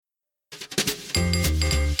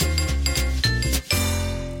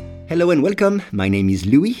Hello and welcome, my name is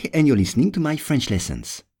Louis and you're listening to my French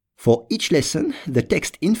lessons. For each lesson, the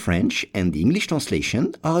text in French and the English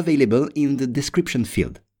translation are available in the description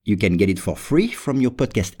field. You can get it for free from your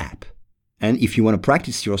podcast app. And if you want to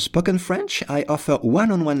practice your spoken French, I offer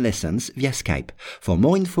one-on-one lessons via Skype. For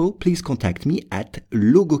more info, please contact me at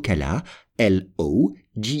logokala, Logokala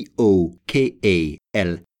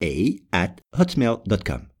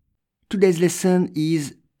 @hotmail.com. Today's lesson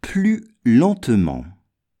is plus lentement.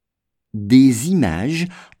 Des images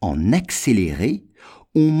en accéléré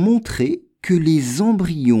ont montré que les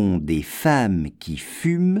embryons des femmes qui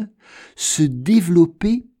fument se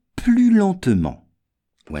développaient plus lentement.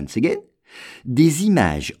 Once again, des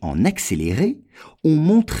images en accéléré ont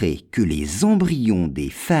montré que les embryons des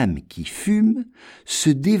femmes qui fument se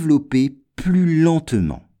développaient plus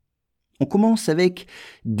lentement. On commence avec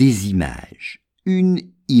des images. Une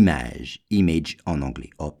image, image en anglais,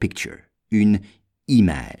 or picture, une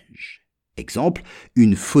image. Exemple,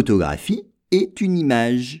 une photographie est une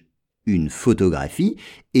image. Une photographie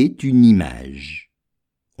est une image.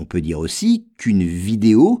 On peut dire aussi qu'une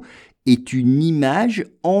vidéo est une image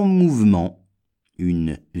en mouvement.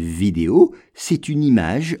 Une vidéo, c'est une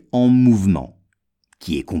image en mouvement,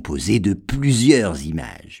 qui est composée de plusieurs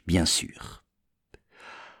images, bien sûr.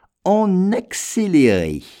 En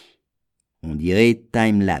accéléré, on dirait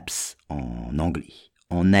time-lapse en anglais.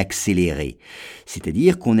 En accéléré,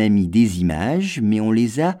 c'est-à-dire qu'on a mis des images, mais on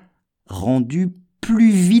les a rendues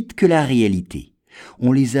plus vite que la réalité.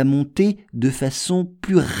 On les a montées de façon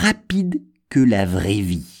plus rapide que la vraie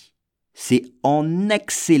vie. C'est en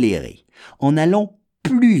accéléré, en allant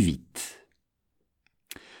plus vite.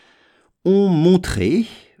 On montrait,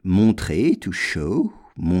 to show,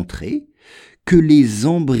 montrer, que les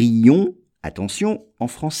embryons, attention, en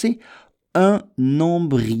français, un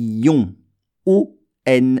embryon, O-N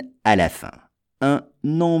à la fin, un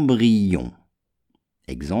embryon.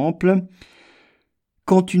 Exemple,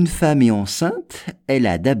 quand une femme est enceinte, elle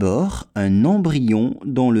a d'abord un embryon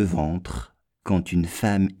dans le ventre. Quand une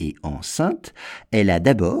femme est enceinte, elle a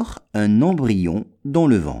d'abord un embryon dans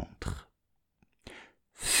le ventre.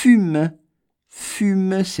 Fume.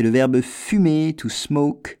 Fume, c'est le verbe fumer, to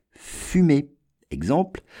smoke, fumer.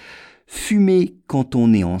 Exemple, fumer quand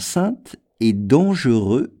on est enceinte est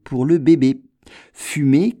dangereux pour le bébé.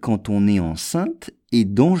 Fumer quand on est enceinte est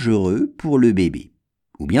dangereux pour le bébé.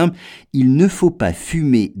 Ou bien, il ne faut pas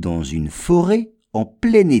fumer dans une forêt en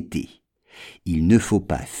plein été. Il ne faut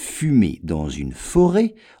pas fumer dans une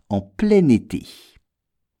forêt en plein été.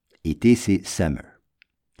 Été, c'est summer.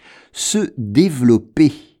 Se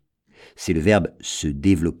développer, c'est le verbe se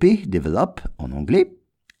développer, develop en anglais.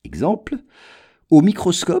 Exemple, au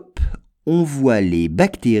microscope, on voit les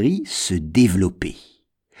bactéries se développer.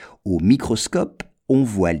 Au microscope, on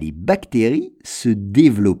voit les bactéries se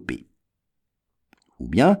développer. Ou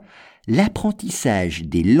bien, l'apprentissage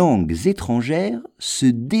des langues étrangères se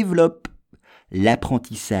développe.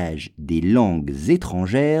 L'apprentissage des langues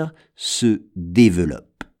étrangères se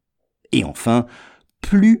développe. Et enfin,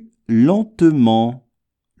 plus lentement.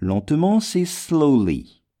 Lentement, c'est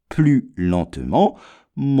slowly. Plus lentement,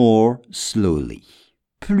 more slowly.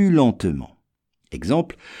 Plus lentement.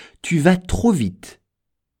 Exemple, tu vas trop vite.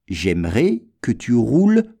 J'aimerais que tu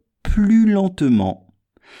roules plus lentement.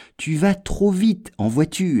 Tu vas trop vite en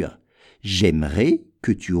voiture. J'aimerais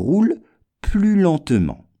que tu roules plus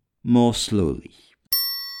lentement. More slowly.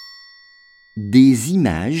 Des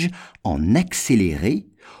images en accéléré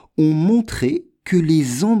ont montré que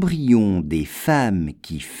les embryons des femmes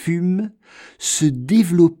qui fument se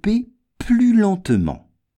développaient plus lentement.